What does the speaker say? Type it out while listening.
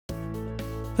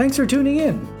Thanks for tuning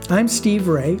in. I'm Steve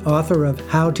Raye, author of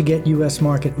How to Get U.S.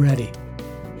 Market Ready.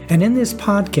 And in this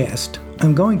podcast,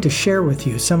 I'm going to share with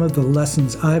you some of the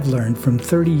lessons I've learned from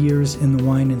 30 years in the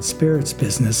wine and spirits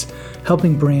business,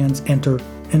 helping brands enter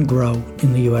and grow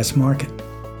in the U.S. market.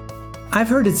 I've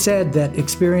heard it said that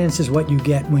experience is what you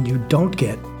get when you don't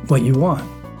get what you want.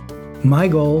 My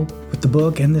goal with the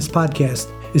book and this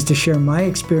podcast is to share my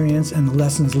experience and the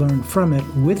lessons learned from it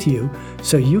with you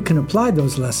so you can apply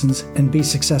those lessons and be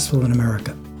successful in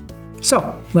America.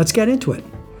 So, let's get into it.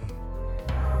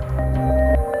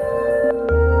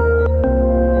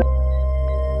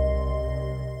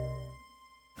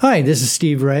 Hi, this is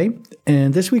Steve Raye,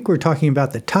 and this week we're talking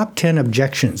about the top 10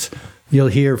 objections you'll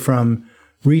hear from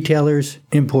retailers,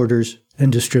 importers,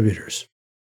 and distributors.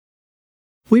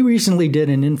 We recently did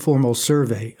an informal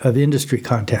survey of industry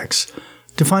contacts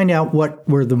to find out what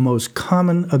were the most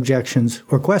common objections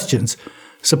or questions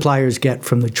suppliers get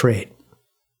from the trade.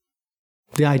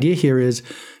 The idea here is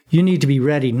you need to be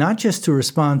ready not just to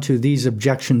respond to these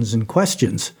objections and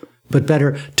questions, but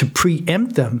better to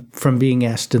preempt them from being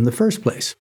asked in the first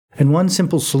place. And one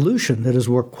simple solution that has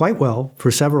worked quite well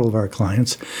for several of our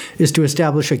clients is to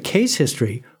establish a case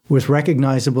history with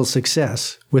recognizable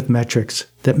success with metrics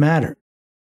that matter.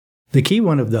 The key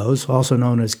one of those, also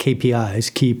known as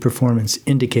KPIs, Key Performance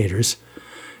Indicators,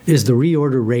 is the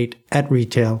reorder rate at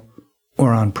retail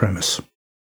or on-premise.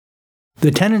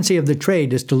 The tendency of the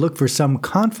trade is to look for some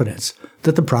confidence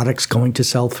that the product's going to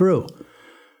sell through,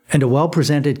 and a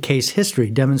well-presented case history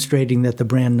demonstrating that the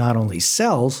brand not only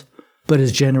sells, but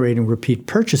is generating repeat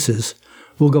purchases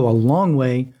will go a long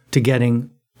way to getting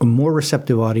a more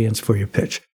receptive audience for your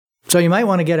pitch. So you might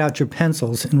want to get out your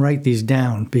pencils and write these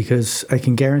down because I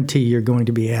can guarantee you're going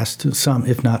to be asked some,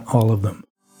 if not all of them.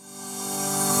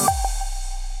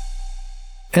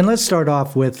 And let's start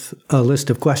off with a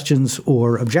list of questions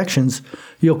or objections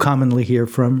you'll commonly hear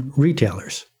from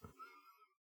retailers.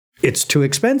 It's too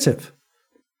expensive.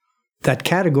 That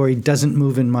category doesn't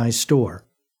move in my store.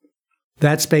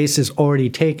 That space is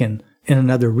already taken in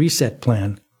another reset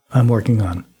plan I'm working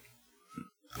on.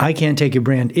 I can't take your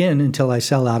brand in until I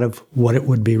sell out of what it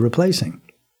would be replacing.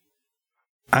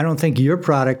 I don't think your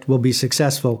product will be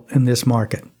successful in this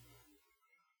market.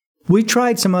 We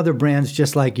tried some other brands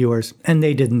just like yours, and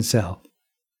they didn't sell.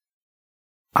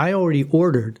 I already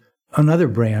ordered another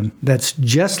brand that's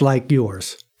just like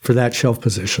yours for that shelf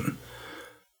position.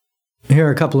 Here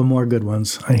are a couple of more good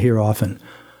ones I hear often.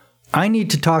 I need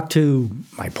to talk to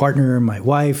my partner, my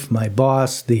wife, my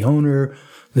boss, the owner,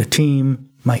 the team,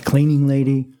 my cleaning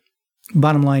lady.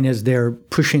 Bottom line is they're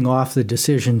pushing off the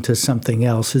decision to something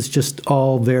else. It's just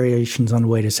all variations on a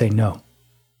way to say no.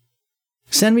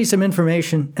 Send me some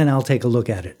information and I'll take a look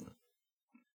at it.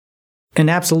 And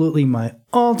absolutely my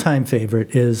all-time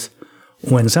favorite is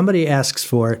when somebody asks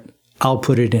for it, I'll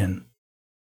put it in.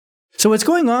 So what's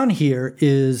going on here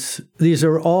is these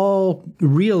are all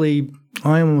really,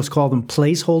 I almost call them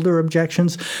placeholder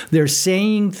objections. They're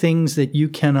saying things that you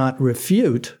cannot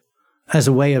refute as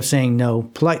a way of saying no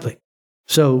politely.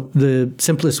 So the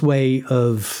simplest way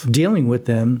of dealing with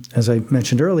them, as I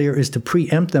mentioned earlier, is to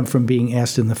preempt them from being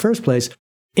asked in the first place.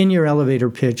 In your elevator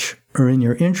pitch or in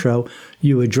your intro,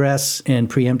 you address and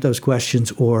preempt those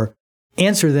questions or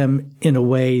answer them in a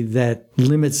way that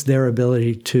limits their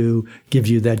ability to give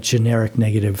you that generic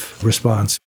negative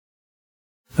response.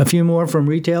 A few more from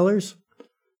retailers.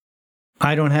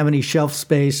 I don't have any shelf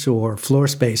space or floor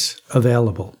space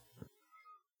available.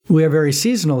 We are very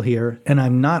seasonal here, and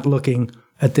I'm not looking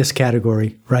at this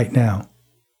category right now.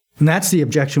 And that's the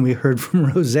objection we heard from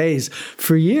rosés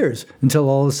for years, until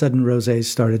all of a sudden rosés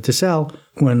started to sell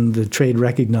when the trade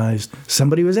recognized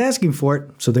somebody was asking for it,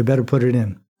 so they better put it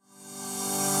in.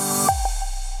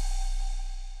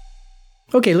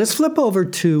 Okay, let's flip over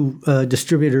to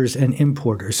distributors and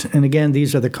importers. And again,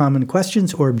 these are the common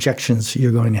questions or objections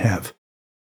you're going to have.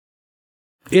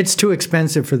 It's too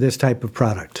expensive for this type of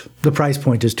product. The price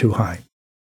point is too high.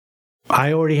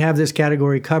 I already have this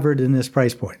category covered in this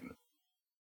price point.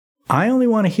 I only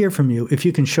want to hear from you if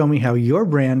you can show me how your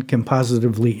brand can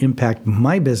positively impact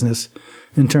my business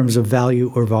in terms of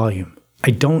value or volume.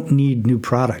 I don't need new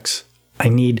products. I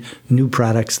need new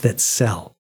products that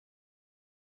sell.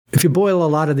 If you boil a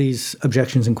lot of these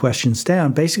objections and questions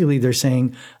down, basically they're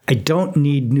saying, I don't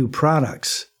need new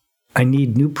products. I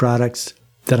need new products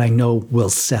that I know will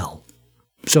sell.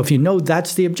 So if you know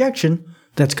that's the objection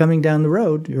that's coming down the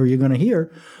road, or you're going to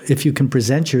hear, if you can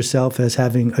present yourself as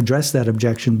having addressed that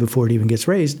objection before it even gets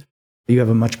raised, you have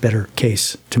a much better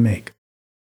case to make.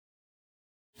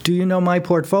 Do you know my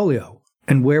portfolio?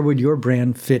 And where would your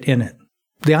brand fit in it?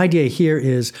 The idea here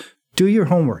is Do your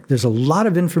homework. There's a lot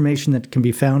of information that can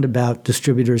be found about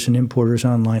distributors and importers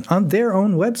online on their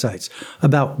own websites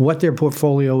about what their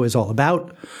portfolio is all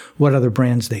about, what other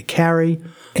brands they carry,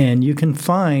 and you can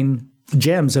find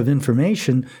gems of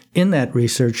information in that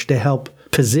research to help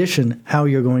position how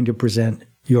you're going to present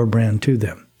your brand to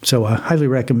them. So I highly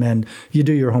recommend you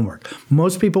do your homework.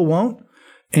 Most people won't,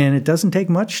 and it doesn't take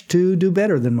much to do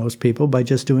better than most people by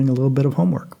just doing a little bit of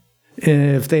homework.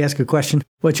 If they ask a question,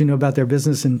 what you know about their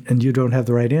business, and you don't have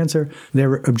the right answer,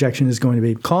 their objection is going to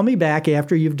be, call me back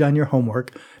after you've done your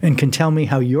homework and can tell me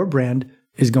how your brand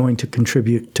is going to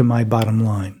contribute to my bottom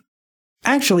line.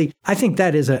 Actually, I think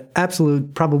that is an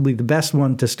absolute, probably the best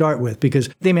one to start with, because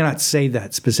they may not say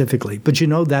that specifically, but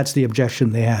that's the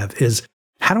objection they have is,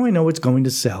 how do I know what's going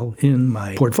to sell in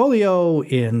my portfolio,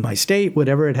 in my state,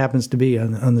 whatever it happens to be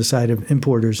on the side of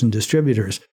importers and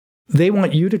distributors? They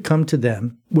want you to come to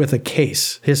them with a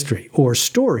case, history, or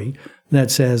story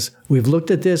that says, we've looked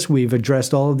at this, we've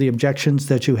addressed all of the objections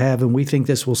that you have, and we think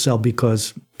this will sell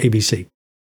because ABC.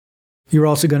 You're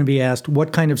also going to be asked,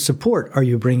 what kind of support are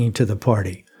you bringing to the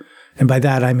party? And by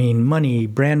that, I mean money,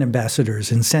 brand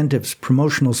ambassadors, incentives,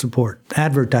 promotional support,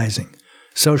 advertising,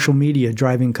 social media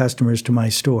driving customers to my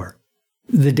store.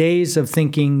 The days of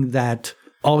thinking that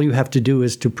all you have to do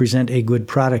is to present a good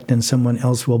product and someone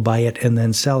else will buy it and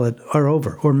then sell it are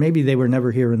over. Or maybe they were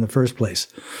never here in the first place.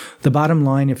 The bottom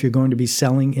line, if you're going to be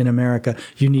selling in America,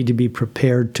 you need to be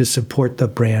prepared to support the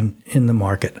brand in the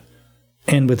market.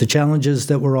 And with the challenges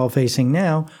that we're all facing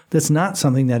now, that's not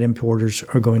something that importers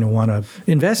are going to want to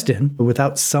invest in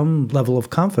without some level of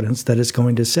confidence that it's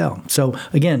going to sell. So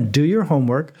again, do your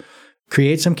homework,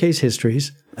 create some case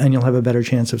histories, and you'll have a better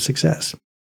chance of success.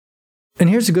 And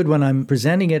here's a good one. I'm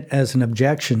presenting it as an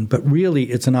objection, but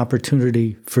really it's an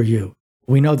opportunity for you.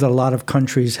 We know that a lot of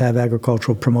countries have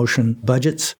agricultural promotion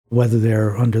budgets, whether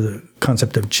they're under the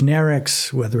concept of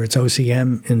generics, whether it's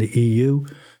OCM in the EU.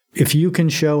 If you can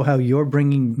show how you're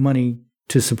bringing money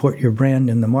to support your brand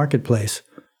in the marketplace,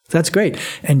 that's great.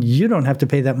 And you don't have to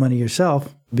pay that money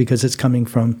yourself because it's coming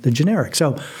from the generic.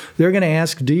 So they're going to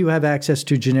ask, do you have access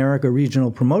to generic or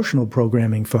regional promotional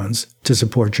programming funds to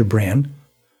support your brand?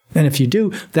 And if you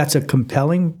do, that's a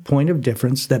compelling point of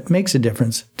difference that makes a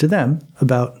difference to them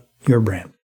about your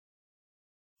brand.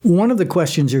 One of the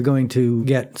questions you're going to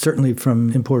get, certainly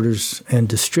from importers and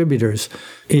distributors,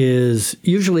 is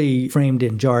usually framed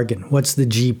in jargon. What's the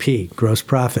GP, gross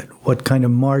profit? What kind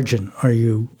of margin are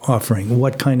you offering?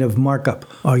 What kind of markup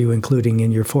are you including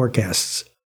in your forecasts?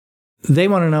 They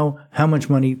want to know how much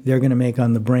money they're going to make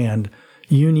on the brand.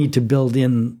 You need to build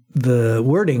in the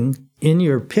wording in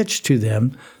your pitch to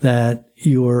them that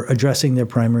you're addressing their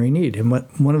primary need. And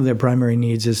one of their primary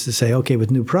needs is to say, okay,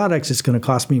 with new products, it's going to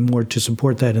cost me more to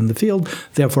support that in the field.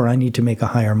 Therefore, I need to make a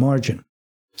higher margin.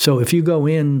 So if you go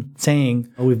in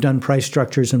saying, we've done price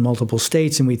structures in multiple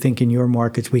states, and we think in your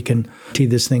markets we can tee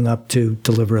this thing up to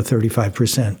deliver a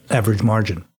 35% average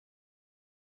margin.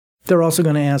 They're also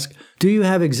going to ask, do you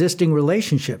have existing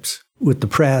relationships with the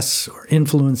press or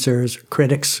influencers, or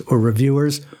critics, or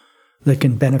reviewers that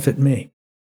can benefit me?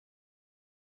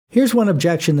 Here's one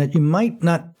objection that you might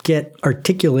not get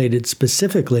articulated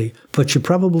specifically, but you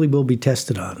probably will be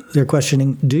tested on. They're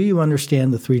questioning, do you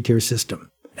understand the three-tier system?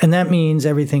 And that means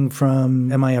everything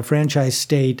from, am I a franchise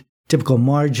state, typical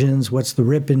margins, what's the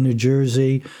RIP in New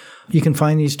Jersey? You can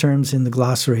find these terms in the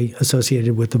glossary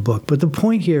associated with the book. But the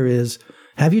point here is,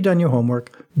 have you done your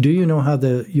homework? Do you know how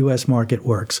the U.S. market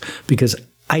works? Because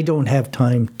I don't have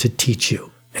time to teach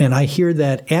you. And I hear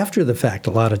that after the fact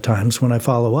a lot of times when I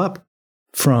follow up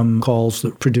from calls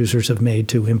that producers have made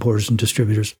to importers and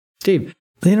distributors. Steve,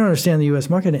 they don't understand the U.S.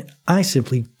 market, and I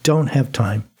simply don't have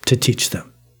time to teach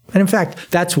them. And in fact,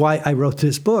 that's why I wrote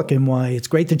this book and why it's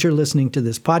great that you're listening to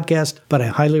this podcast, but I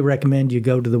highly recommend you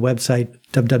go to the website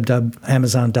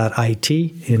www.amazon.it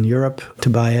in Europe to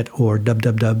buy it, or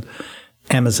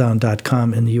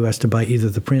www.amazon.com in the U.S. to buy either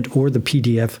the print or the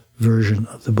PDF version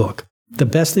of the book. The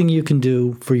best thing you can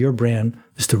do for your brand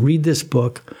is to read this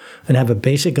book and have a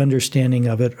basic understanding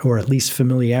of it, or at least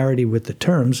familiarity with the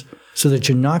terms, so that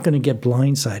you're not going to get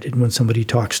blindsided when somebody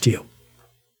talks to you.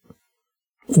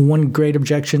 One great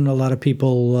objection a lot of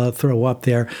people throw up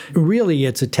there, really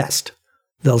it's a test.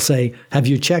 They'll say, have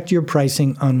you checked your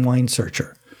pricing on Wine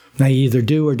Searcher? Now, you either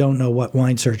do or don't know what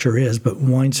Wine Searcher is, but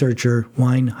Wine Searcher,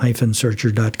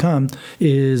 wine-searcher.com,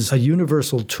 is a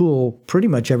universal tool pretty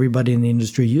much everybody in the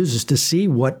industry uses to see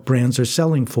what brands are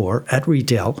selling for at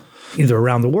retail, either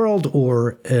around the world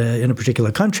or in a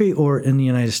particular country or in the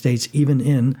United States, even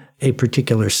in a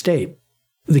particular state.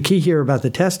 The key here about the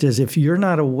test is if you're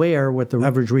not aware what the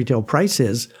average retail price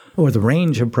is or the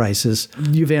range of prices,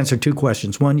 you've answered two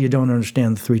questions. One, you don't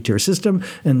understand the three-tier system,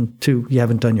 and two, you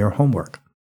haven't done your homework.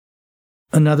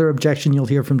 Another objection you'll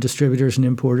hear from distributors and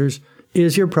importers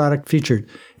is your product featured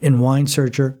in Wine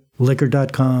Searcher,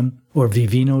 Liquor.com, or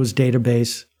Vivino's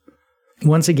database.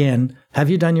 Once again, have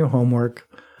you done your homework?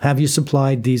 Have you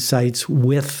supplied these sites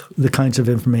with the kinds of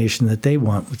information that they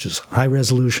want, which is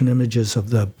high-resolution images of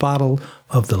the bottle,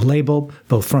 of the label,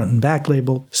 both front and back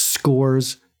label,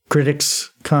 scores,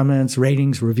 critics' comments,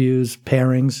 ratings, reviews,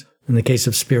 pairings, in the case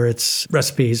of spirits,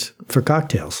 recipes for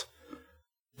cocktails?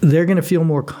 They're going to feel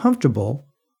more comfortable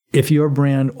if your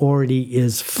brand already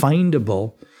is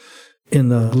findable in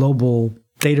the global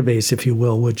database, if you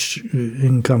will, which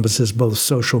encompasses both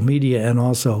social media and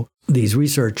also these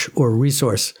research or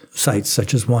resource sites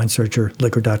such as Wine Searcher,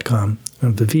 Liquor.com,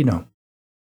 and Vivino.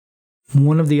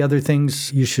 One of the other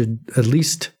things you should at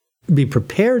least be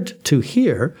prepared to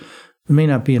hear, it may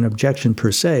not be an objection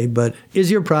per se, but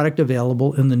is your product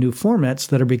available in the new formats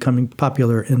that are becoming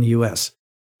popular in the U.S.?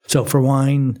 So for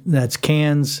wine, that's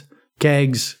cans,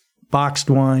 kegs, boxed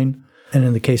wine, and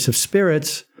in the case of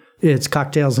spirits, it's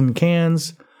cocktails in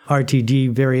cans,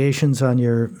 RTD variations on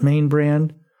your main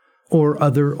brand, or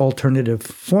other alternative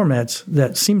formats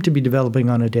that seem to be developing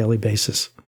on a daily basis.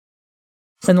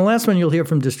 And the last one you'll hear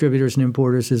from distributors and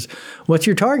importers is, what's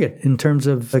your target in terms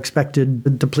of expected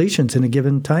depletions in a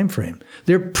given time frame?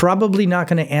 They're probably not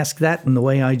going to ask that in the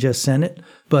way I just sent it,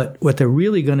 but what they're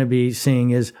really going to be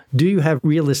seeing is, do you have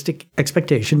realistic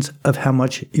expectations of how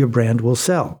much your brand will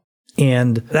sell?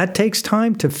 And that takes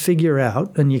time to figure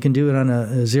out, and you can do it on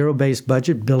a zero-based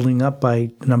budget, building up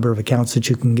by the number of accounts that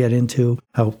you can get into,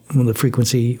 how the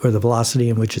frequency or the velocity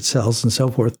in which it sells and so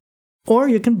forth. Or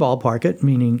you can ballpark it,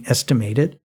 meaning estimate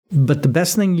it. But the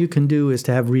best thing you can do is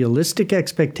to have realistic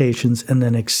expectations and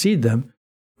then exceed them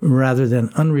rather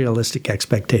than unrealistic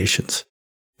expectations.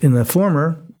 In the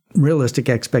former, realistic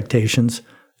expectations,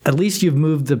 at least you've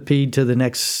moved the P to the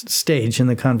next stage in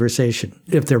the conversation.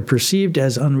 If they're perceived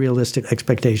as unrealistic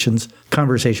expectations,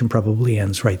 conversation probably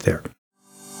ends right there.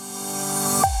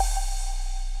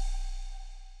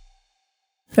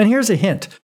 And here's a hint.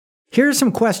 Here are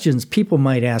some questions people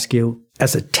might ask you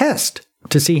as a test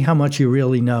to see how much you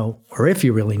really know, or if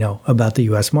you really know, about the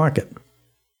U.S. market.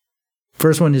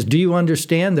 First one is, do you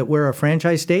understand that we're a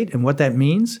franchise state and what that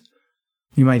means?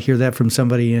 You might hear that from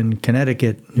somebody in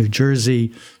Connecticut, New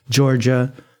Jersey,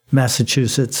 Georgia,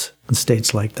 Massachusetts, and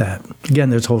states like that.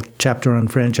 Again, there's a whole chapter on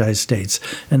franchise states,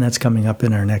 and that's coming up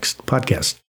in our next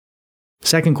podcast.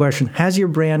 Second question, has your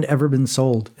brand ever been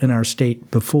sold in our state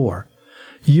before?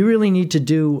 You really need to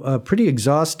do a pretty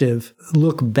exhaustive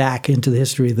look back into the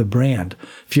history of the brand.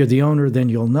 If you're the owner, then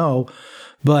you'll know.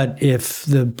 But if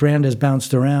the brand has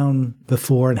bounced around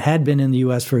before and had been in the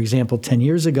U.S., for example, 10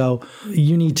 years ago,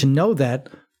 you need to know that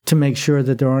to make sure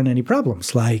that there aren't any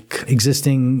problems, like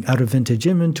existing out-of-vintage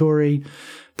inventory,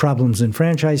 problems in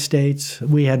franchise states.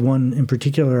 We had one in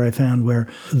particular I found where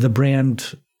the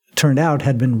brand turned out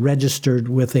had been registered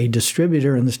with a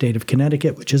distributor in the state of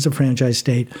Connecticut, which is a franchise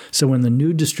state. So when the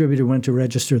new distributor went to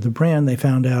register the brand, they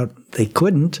found out they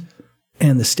couldn't.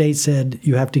 And the state said,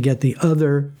 you have to get the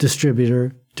other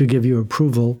distributor to give you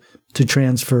approval to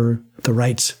transfer the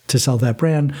rights to sell that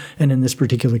brand. And in this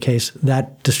particular case,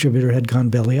 that distributor had gone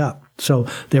belly up. So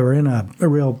they were in a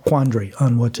real quandary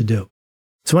on what to do.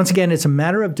 So once again, it's a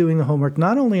matter of doing the homework,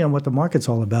 not only on what the market's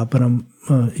all about, but on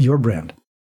your brand.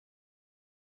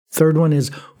 Third one is,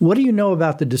 what do you know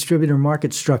about the distributor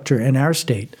market structure in our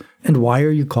state, and why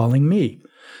are you calling me?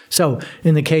 So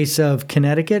in the case of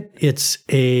Connecticut, it's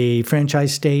a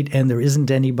franchise state, and there isn't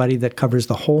anybody that covers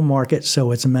the whole market,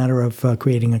 so it's a matter of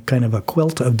creating a kind of a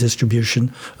quilt of distribution,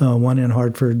 one in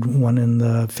Hartford, one in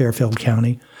the Fairfield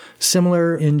County.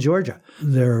 Similar in Georgia.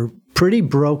 They're pretty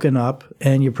broken up,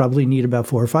 and you probably need about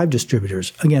 4 or 5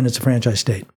 distributors. Again, it's a franchise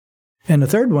state. And the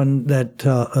third one that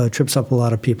trips up a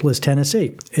lot of people is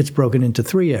Tennessee. It's broken into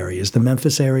 3 areas, the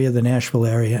Memphis area, the Nashville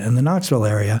area, and the Knoxville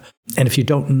area. And if you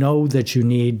don't know that you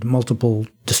need multiple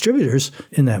distributors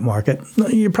in that market,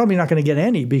 you're probably not going to get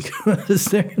any because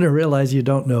they're going to realize you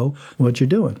don't know what you're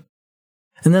doing.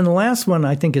 And then the last one,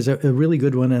 I think, is a really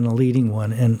good one and a leading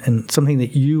one, and something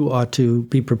that you ought to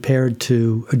be prepared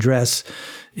to address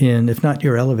in, if not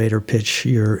your elevator pitch,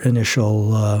 your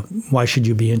initial why should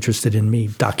you be interested in me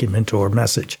document or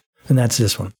message. And that's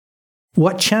this one.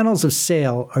 What channels of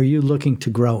sale are you looking to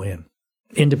grow in?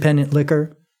 Independent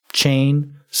liquor,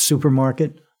 chain,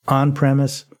 supermarket,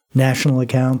 on-premise, national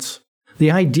accounts.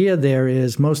 The idea there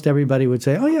is most everybody would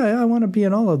say, oh yeah, I want to be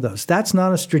in all of those. That's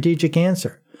not a strategic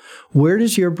answer. Where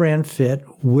does your brand fit?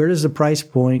 Where does the price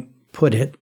point put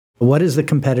it? What is the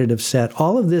competitive set?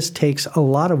 All of this takes a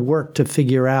lot of work to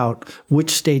figure out which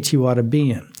states you ought to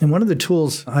be in. And one of the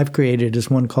tools I've created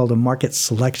is one called a market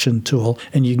selection tool.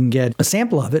 And you can get a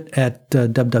sample of it at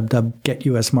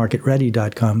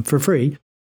www.getusmarketready.com for free.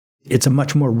 It's a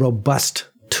much more robust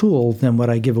tool than what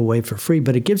I give away for free,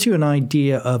 but it gives you an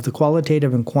idea of the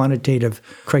qualitative and quantitative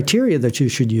criteria that you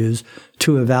should use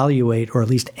to evaluate or at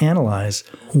least analyze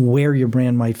where your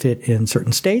brand might fit in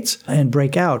certain states and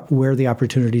break out where the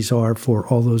opportunities are for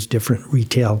all those different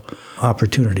retail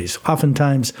opportunities.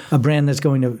 Oftentimes, a brand that's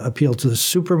going to appeal to the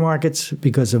supermarkets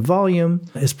because of volume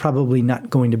is probably not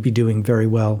going to be doing very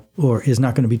well or is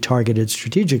not going to be targeted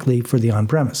strategically for the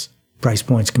on-premise. Price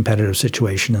points, competitive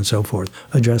situation, and so forth.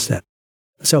 Address that.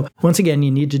 So once again, you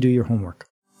need to do your homework.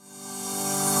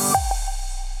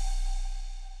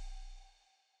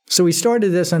 So we started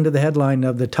this under the headline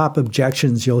of the top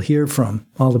objections you'll hear from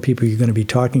all the people you're going to be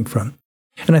talking from.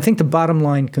 And I think the bottom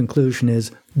line conclusion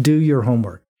is do your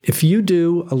homework. If you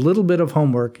do a little bit of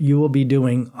homework, you will be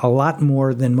doing a lot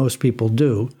more than most people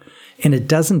do. And it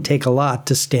doesn't take a lot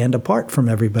to stand apart from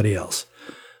everybody else.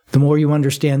 The more you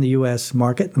understand the U.S.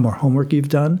 market, the more homework you've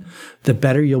done, the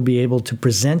better you'll be able to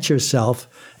present yourself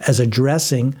as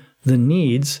addressing the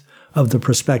needs of the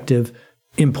prospective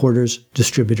importers,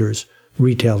 distributors,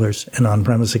 retailers, and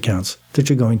on-premise accounts that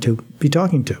you're going to be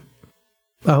talking to.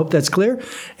 I hope that's clear.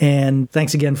 And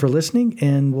thanks again for listening.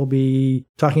 And we'll be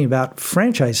talking about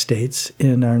franchise states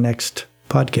in our next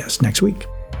podcast next week.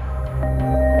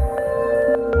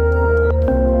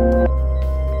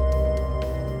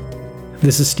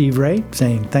 This is Steve Raye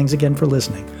saying thanks again for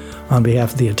listening on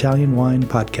behalf of the Italian Wine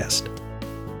Podcast.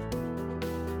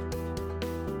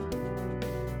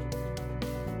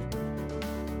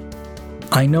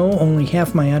 I know only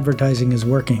half my advertising is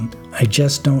working. I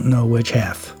just don't know which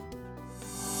half.